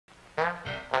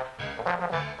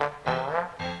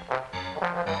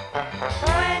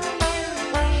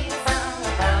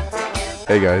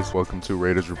Hey guys, welcome to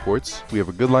Raiders Reports. We have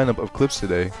a good lineup of clips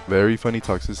today. Very funny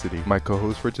toxicity. My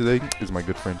co-host for today is my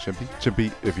good friend Chimpy.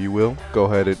 Chimpy, if you will, go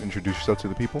ahead and introduce yourself to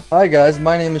the people. Hi guys,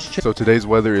 my name is Chip. So today's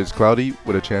weather is cloudy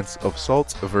with a chance of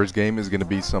salt. The first game is going to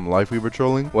be some lifeweaver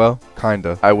trolling. Well,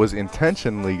 kinda. I was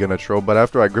intentionally gonna troll, but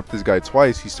after I gripped this guy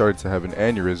twice, he started to have an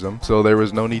aneurysm. So there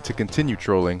was no need to continue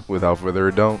trolling. Without further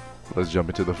ado, let's jump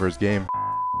into the first game.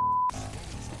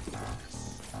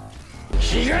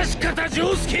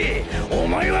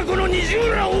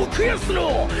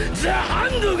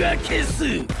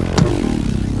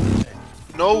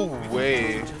 No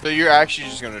way. So you're actually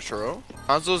just gonna troll?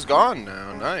 Hanzo's gone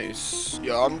now. Nice.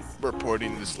 Yo, I'm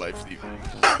reporting this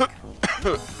lifeweaver.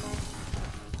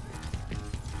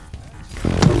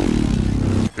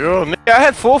 Yo, nigga, I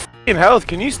had full fucking health.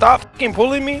 Can you stop fucking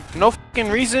pulling me? No fucking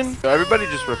reason. Yo, everybody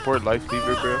just report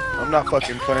lifeweaver, bro. I'm not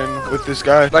fucking playing with this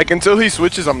guy. Like, until he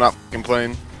switches, I'm not fucking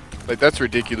playing. Like, that's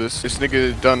ridiculous. This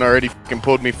nigga done already fucking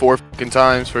pulled me 4 fucking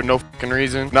times for no fucking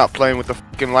reason. Not playing with the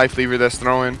fucking lifeweaver that's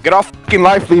throwing. Get off fucking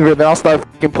lifeweaver, then I'll start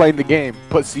fucking playing the game.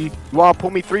 Pussy. You wanna pull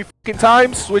me 3 fucking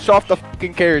times? Switch off the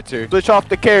fucking character. Switch off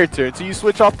the character. Until you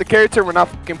switch off the character, we're not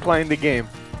fucking playing the game.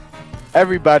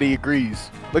 Everybody agrees.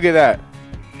 Look at that.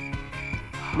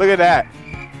 Look at that.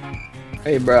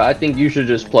 Hey, bro, I think you should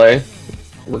just play.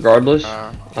 Regardless,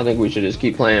 I think we should just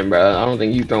keep playing, bro. I don't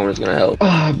think you throwing is gonna help.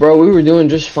 Bro, we were doing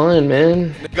just fine,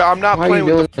 man. Nigga, I'm not Why playing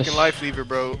you with the doing fucking lifeweaver,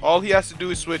 bro. All he has to do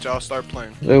is switch, I'll start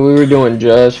playing. Dude, we were doing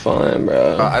just fine,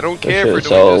 bro. I don't care That for shit's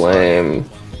doing so this. lame.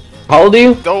 How old are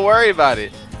you? Don't worry about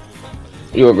it.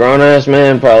 You a grown ass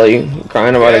man, probably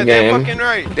crying about a game. Damn fucking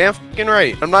right. Damn fucking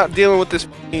right. I'm not dealing with this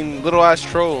fucking little ass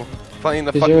troll playing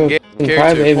the fucking game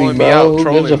character, crybaby, pulling me bro. out, Who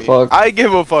trolling gives a me. fuck? I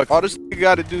give a fuck. All this nigga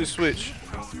gotta do is switch.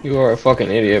 You are a fucking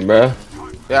idiot, bro.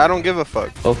 Yeah, I don't give a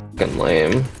fuck. So fucking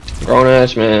lame. Grown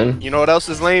ass man. You know what else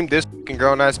is lame? This fucking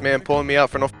grown ass man pulling me out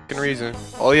for no fucking reason.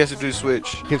 All he has to do is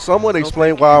switch. Can someone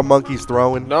explain why our monkey's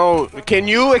throwing? No, can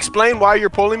you explain why you're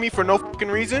pulling me for no fucking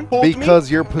reason? Because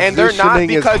your and they're not positioning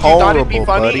is because you thought it'd be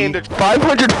horrible, funny buddy. and they're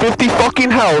 550 fucking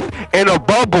health and a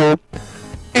bubble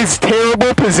is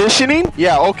terrible positioning?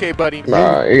 Yeah, okay, buddy.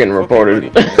 Bro, you're getting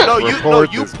reported. No, you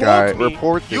Report you this guy. pulled me.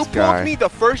 Report You this guy. pulled me the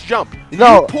first jump.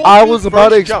 No, You pulled I me was about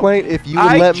to first jump. explain if you would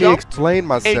I let me jumped explain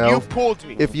And you myself. pulled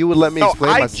me. If you would let me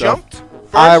explain I myself. jumped.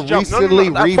 First I jump.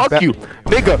 recently Fuck you,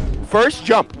 nigga. First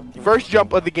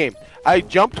jump of the game. I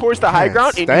jumped towards the high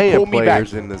ground and you pulled me back.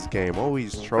 players in this game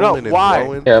always trolling and why?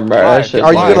 blowing. Yeah, bro, Why? that shit's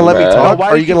Are you lame, gonna let me bro. talk? Why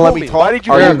Are did you gonna let pull me talk? Why did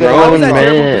you Are you How was grown, that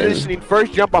terrible man? positioning?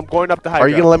 First jump, I'm going up the high Are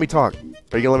you ground. gonna let me talk?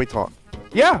 Are you gonna let me talk?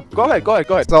 Yeah, go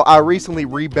ahead. So I recently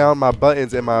rebound my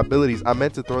buttons and my abilities. I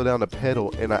meant to throw down the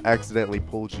pedal and I accidentally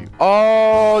pulled you.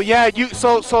 Oh yeah, you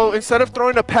so instead of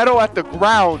throwing a pedal at the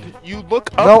ground, you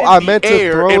look up No, in I the meant to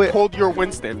air throw and it- pulled your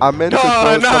Winston. I meant to throw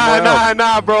it somewhere else.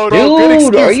 Nah, bro. Dude, Good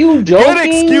excuse. are you joking? Good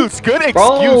excuse. Good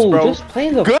excuse, bro. Just play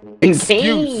the Good fucking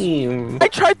excuse. game. I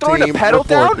tried throwing a Team, pedal report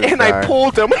down this and guy. I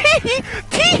pulled him.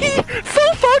 Tee,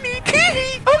 so funny.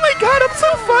 Tee. Oh my god, I'm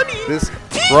so funny. This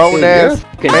Tee. grown ass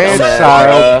fucking man dumbass,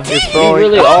 child bro. is You throwing.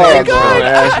 really Oh are my a god, grown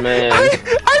ass man.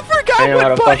 I forgot Playing about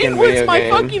what a button fucking was video my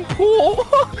game. fucking pool.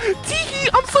 Tee,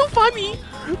 I'm so funny.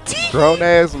 Tee. Grown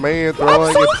ass man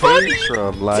throwing so a funny.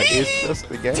 tantrum like Tee. it's just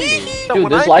a game.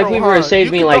 Dude, this lifeweaver has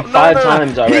saved me like 5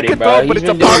 times already, He can bro. throw, but He's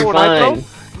it's a been doing problem when I fine. throw.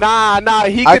 Nah,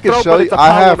 he I can can throw, show but you. it's a I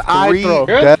problem have when I 3 throw.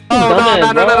 death. No,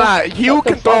 Dumbass, bro. You Shut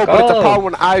can the throw, fuck but it's a up. problem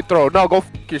when I throw. No, go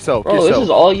f yourself. Bro, this is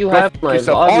all you have in life,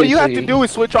 yourself. All you have to obviously. do is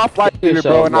switch off lifeweaver, yourself,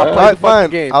 bro, and I'll bro. play the fucking Fine,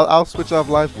 game. I'll switch off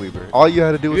Lifeweaver. All you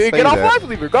had to do was say Get off that.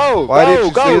 lifeweaver. Go, Why didn't you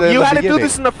say go. that in You the had to do beginning?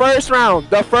 this in the first round.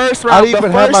 The first I round. didn't The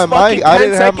even have first my mic. fucking I 10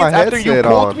 didn't have my seconds after you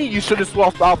headset pulled on. me, you should have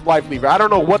swapped off lifeweaver. I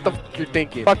don't know what the f you're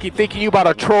thinking. Fucking thinking you about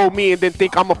to troll me and then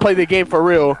think I'm gonna play the game for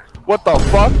real. What the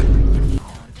fuck?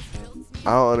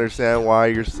 I don't understand why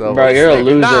you're so. Bro, you're a upset.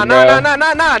 loser,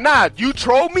 bro. Nah. You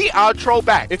troll me, I'll troll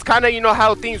back. It's kind of, you know,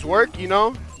 how things work, you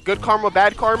know? Good karma,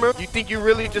 bad karma. You think you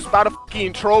really just about to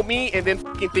fucking troll me and then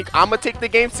fucking think I'm gonna take the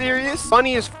game serious?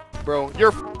 Funny as f, bro.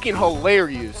 You're fucking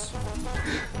hilarious.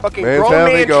 Fucking Man, grown tell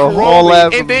me man go whole trolling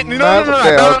ass and then no.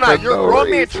 mouth You're no grown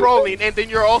man reason. trolling and then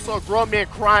you're also a grown man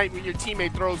crying when your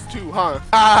teammate throws too, huh?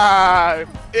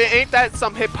 Ain't that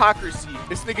some hypocrisy?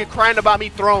 This nigga crying about me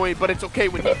throwing, but it's okay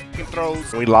when he fucking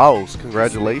throws. We lost.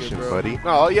 Congratulations, buddy. No,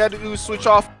 all you had to do is switch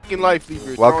off fucking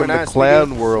lifeweaver. Welcome Throwing to ass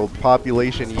Clown World,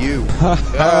 Population U.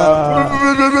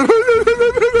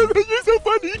 You're so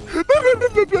funny.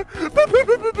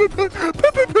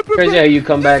 Crazy how you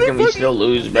come back and we still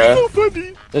lose, bro. So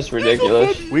funny. That's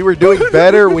ridiculous. We were doing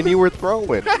better when you were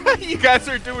throwing. You guys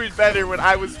are doing better when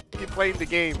I was fucking playing the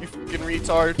game. You fucking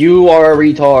retard. You are a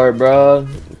retard, bro.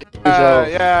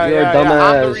 Yeah, You're a I'm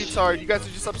the dumbass. retard. You guys are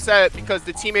just upset because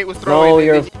the teammate was No, throwing.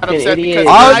 you're and then you got fucking upset idiot. because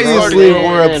I Obviously, started.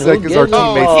 we're upset because our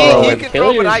teammates he throwing. can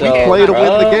throw, but I yourself, can't. Play to win the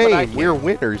But I game. can't. We're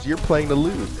winners. You're playing to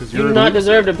lose because You you're do a not loser.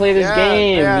 deserve to play this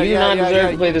game. Yeah, You do yeah, not yeah, deserve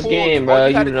yeah, to play you this pulled. game, All bro. you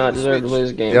You had do to not do was deserve to switch. play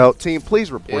this game. Yo, team,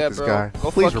 please report Yeah, this bro. guy.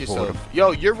 Go Please fuck report yourself. him.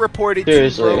 Yo, you're reported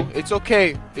Seriously. too, bro. It's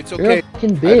okay. It's You're a okay. fucking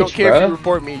I don't bitch, care if you bro.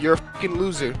 report me. You're a fucking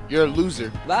loser. You're a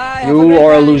loser. You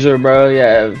are a loser, bro.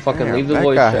 Yeah, fucking Damn, leave the that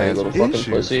voice guy chat, has little fucking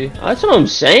issues. pussy. That's what I'm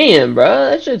saying, bro.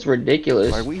 That shit's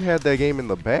ridiculous. Like, we had that game in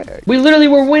the bag. We literally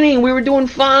were winning. We were doing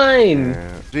fine.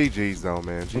 Yeah. GG's though,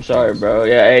 man. I'm sorry, bro.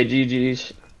 Yeah, hey,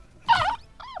 GG's.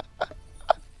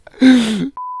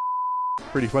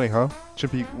 Pretty funny, huh?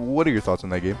 Chimpy, what are your thoughts on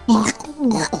that game?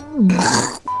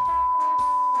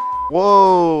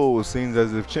 Whoa! Seems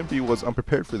as if Chimpy was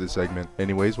unprepared for this segment.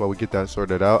 Anyways, while we get that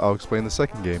sorted out, I'll explain the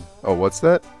second game. Oh, what's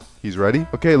that? He's ready?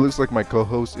 Okay, looks like my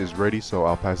co-host is ready, so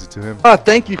I'll pass it to him.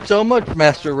 Thank you so much,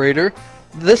 Master Raider.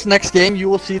 This next game, you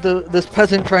will see this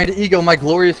peasant trying to ego my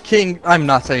glorious king. I'm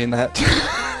not saying that.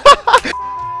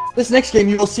 This next game,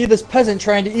 you will see this peasant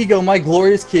trying to ego my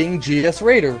glorious king, GS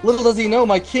Raider. Little does he know,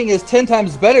 my king is 10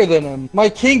 times better than him. My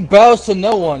king bows to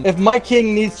no one. If my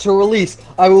king needs to release,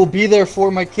 I will be there for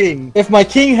my king. If my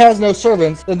king has no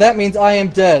servants, then that means I am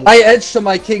dead. I edge to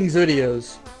my king's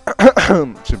videos.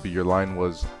 Chimpy, your line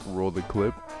was roll the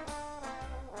clip.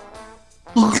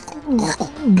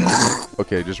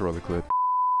 Okay, just roll the clip.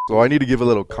 So I need to give a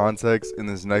little context in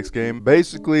this next game.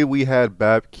 Basically, we had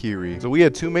Bap Kiri. So we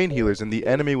had two main healers and the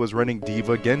enemy was running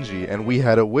Diva Genji and we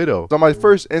had a Widow. So my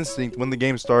first instinct when the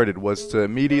game started was to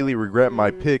immediately regret my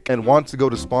pick and want to go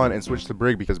to spawn and switch to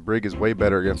Brig because Brig is way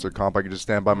better against her comp. I could just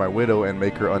stand by my Widow and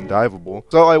make her undivable.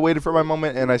 So I waited for my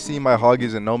moment and I see my Hog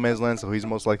is in no man's land, so he's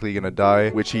most likely gonna die,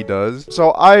 which he does.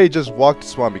 So I just walked to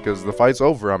spawn because the fight's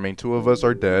over. I mean, two of us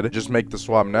are dead. Just make the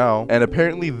swap now. And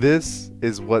apparently this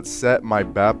is what set my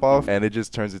Bap off, and it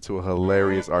just turns into a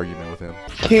hilarious argument with him.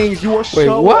 Kings, you are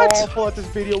so awful at this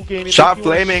video game. Stop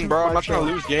flaming, bro. I'm not trying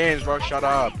to lose games, bro. Shut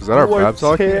up. Is that our You are Bap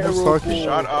talking? Who's terrible. talking?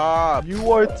 Shut up.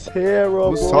 You are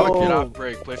terrible. Who's talking? Get off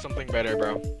Brig. Play something better,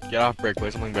 bro. Get off Brig. Play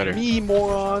something better. Me,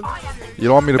 moron. You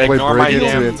don't want me to play Ignore my Brig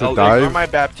damn. into Ignore dive? my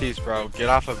Baptiste, bro. Get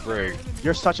off of Brig.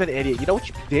 You're such an idiot. You know what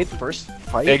you did first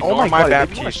fight? Ignore oh my my God, it made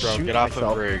me wanna Baptiste, bro. shoot Get off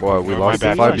myself. of Brig. What, we Ignore lost my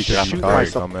the fight Baptiste. because Get you off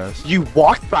of died, Brig. dumbass. You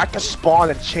walked back to spawn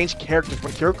and changed characters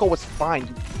when Kiriko was fine.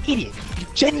 You idiot. You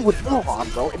genuinely moron,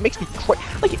 bro. It makes me crazy.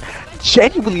 Like,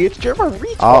 genuinely, you're a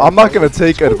retard. I'm not gonna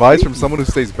take advice from someone who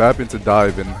stays Bap into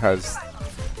dive and has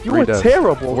You three are deaths.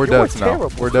 terrible. We're you are deaths now.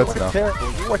 terrible. We're deaths you are now. Terrible.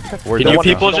 You are terrible. We're Can deaths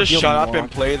you now. people Don't just heal shut me, up moron.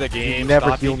 and play the game? never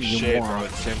Stop heal being me, you shit, moron. bro.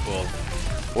 It's simple.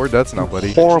 We're deaths now,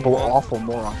 buddy. Horrible, awful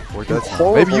moron. We're You deaths now.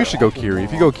 horrible, Maybe you should go awful Kiri.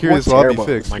 If you moron. go Kiri, You this are will all be terrible.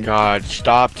 fixed. Oh my god,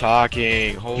 stop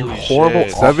talking. Holy horrible,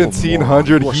 shit. awful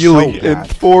 1700 moron. You are healing so in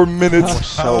bad. 4 minutes.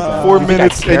 So bad. 4 You think I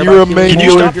minutes, care and you're a about main Can you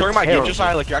healer. stop throwing my game terrible. just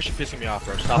like you're actually pissing me off,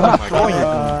 bro? Stop throwing my throwing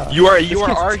game. your You are This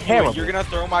kid's arguing. terrible. You're gonna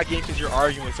throw my game because you're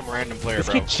arguing with some random player, This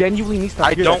bro. kid genuinely needs to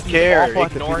I hear don't that he's care. awful at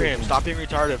the Ignore video him. game. Stop being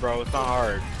retarded, bro. It's not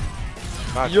hard.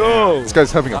 God This guy's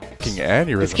having a fucking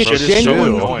aneurysm. This damn. kid Shit is so genuinely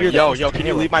Chill. annoying. weird. Yo, He's yo, can you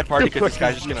terrible. leave my party? Because this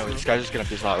guy's just gonna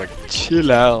piss me off. Like,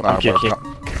 Chill out. Nah, bro,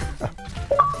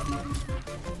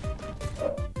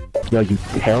 Yo, you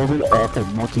terrible, awful,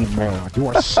 monkey moron. You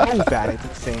are so bad. It's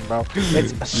insane, bro.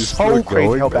 It's You're so still crazy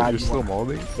going, how man? bad You're you still are.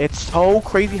 molding? It's so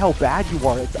crazy how bad you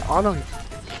are. It's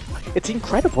It's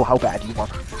incredible how bad you are.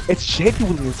 It's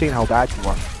genuinely insane how bad you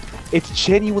are. It's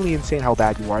genuinely insane how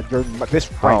bad you are. You're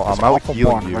this right. Oh, this I'm out awful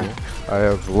healing moron, you. right? I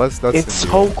have less deaths It's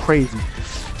than so you. crazy.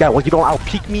 Yeah, well, you don't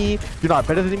outpeak me. You're not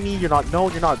better than me. You're not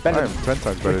known. You're not I better am than me. 10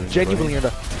 times better You're than you. genuinely in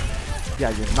the. Yeah,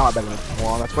 you're not better than me.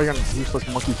 Well, that's why you're on useless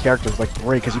monkey characters like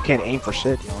Brig, because you can't aim for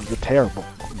shit. You know, you're terrible.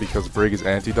 Because Brig is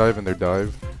anti-dive and they're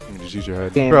dive. You can just use your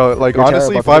head. Damn, Bro, like you're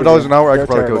honestly, terrible. $5 an hour, I You're could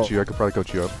probably terrible. coach you. I could probably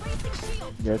coach you up.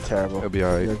 You're terrible. It'll be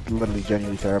alright. You're literally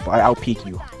genuinely terrible. I outpeak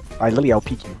you. I literally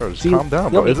outpeak you. Bro, just See? calm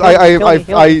down, Heal bro. me, It's-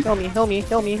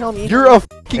 heal me. You're a There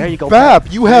fucking you go, Bap.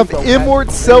 Pat. You There have you go, Pat. immort,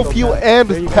 There you self-heal, go, Pat. and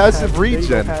There you go, passive Pat. There you go,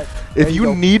 regen. Pat. If There you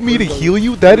go. need me to There you heal go.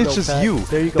 you, that There you is go, just Pat. you.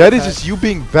 There you go, That is Pat. just you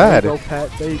being There bad. you go, Pat.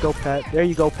 There you go, Pat. There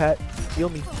you go, Pat. Heal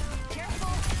me.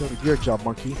 Heal me. Do your job,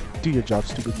 monkey. Do your job,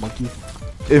 stupid monkey.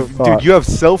 If I dude, you have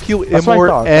self-heal, That's what I immort,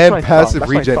 thought. and That's what I thought. passive That's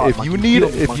what I regen. thought, If you monkey. need, Heal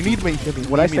me, if you monkey. need me, Heal me. need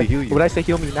When I me to say heal you. when I say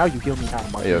heal me now, you heal me now,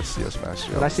 monkey. Yes,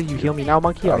 master. When I say you heal me now,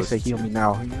 monkey, I I was- say heal me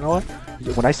now. You know what?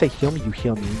 When I say heal me, you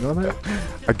heal me. You know that?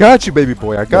 I got you, baby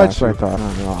boy. I Yeah, got that's you. what I thought.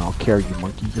 No, I'll carry you,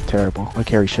 monkey. You're terrible. I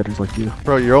carry shitters like you.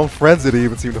 Bro, your own friends didn't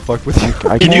even seem to fuck with you.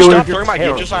 I can carry you stop you're throwing my game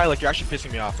terrible. just like you're actually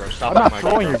pissing me off, bro? Stop I'm not throwing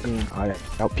throwing my your game. game.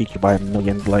 I outpeak you by a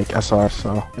million, like SR.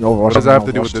 So in Overwatch. What does I'm that have to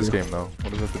in do with Overwatch this too. game, though?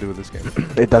 What does does that have to do with this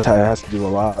game? It does. It has to do a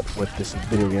lot with this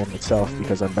video game itself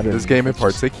because I'm better. This than game you. in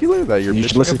particular that you're You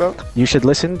should bitching listen. about? You should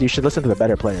listen. You should listen to the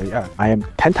better player. Yeah, I am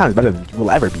 10 times better than you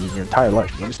will ever be in your entire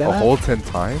life. You understand A that? whole 10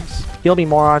 times? Heal me,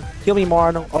 moron. Heal me,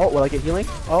 moron. Oh, will I get healing?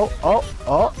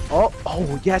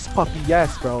 Oh, yes, puppy,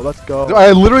 yes, bro. Let's go. Dude,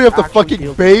 I literally have to Actually fucking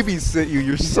healed babysit you.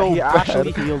 You're so he bad.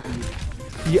 actually healed me.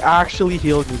 He actually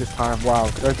healed me this time. Wow,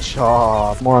 good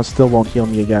job. Moron still won't heal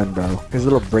me again, bro. His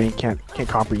little brain can't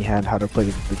comprehend how to play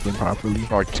the game properly.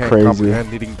 Oh, I It's can't crazy.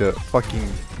 comprehend needing to fucking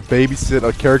babysit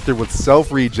a character with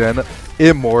self-regen,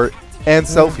 immort, and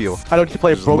self-heal. I don't need to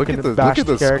play a Just look broken at the bashed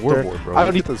character. scoreboard, bro. I don't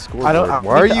Look need at the I scoreboard. don't.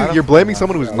 Why are you? You're blaming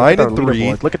someone who's 9 and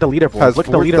 3. Look at the leaderboards. has Look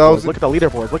at the 4,000 leaderboards. Look at the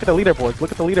leaderboards. Look at the leaderboards.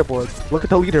 Look at the leaderboards. Look at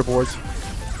the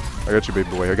leaderboards. I got you, baby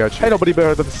boy. I got you. Ain't nobody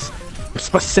better than this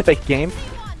specific game.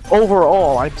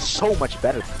 Overall, I'm so much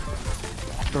better.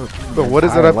 But what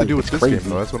does that have to do with It's this crazy. game,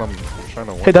 though? That's what I'm trying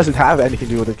to It wonder. doesn't have anything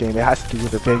to do with the game. It has to do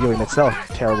with the video game itself.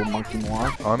 Terrible monkey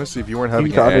moron. Honestly, if you weren't having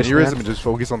an need to aneurysm understand. and just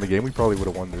focus on the game, we probably would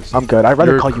have won this. I'm good. I'd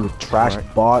rather You're call you a trash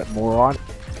correct. bot moron.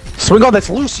 Swing on, that's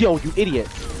Lucio, you idiot.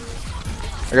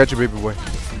 I got you, baby boy.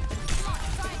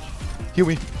 Heal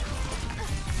me.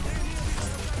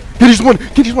 Get just one.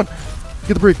 Get just one.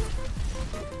 Get the Brig.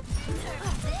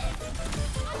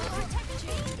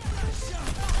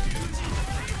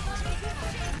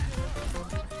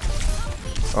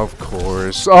 Of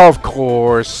course. Of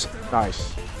course.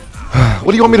 Nice.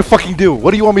 What do you want me to fucking do?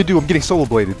 What do you want me to do? I'm getting solo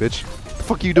bladed, bitch. What the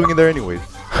fuck are you doing in there anyways?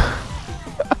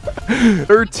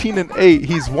 13 and 8.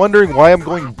 He's wondering why I'm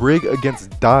going Brig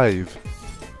against Dive.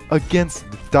 Against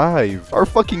Dive. Our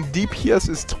fucking DPS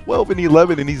is 12 and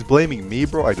 11 and he's blaming me,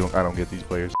 bro. I don't get these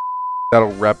players.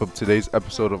 That'll wrap up today's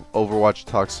episode of Overwatch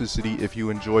Toxicity. If you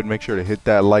enjoyed, make sure to hit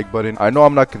that like button. I know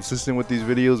I'm not consistent with these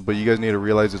videos, but you guys need to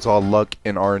realize it's all luck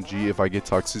and RNG if I get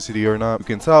toxicity or not. You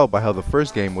can tell by how the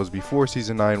first game was before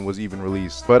Season 9 was even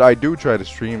released. But I do try to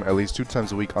stream at least 2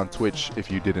 times a week on Twitch if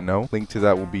you didn't know. Link to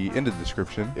that will be in the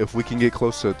description. If we can get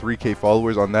close to 3K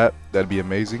followers on that, that'd be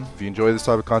amazing. If you enjoy this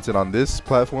type of content on this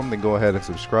platform, then go ahead and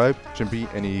subscribe.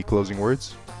 Chimpy, any closing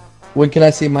words? When can I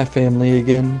see my family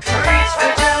again?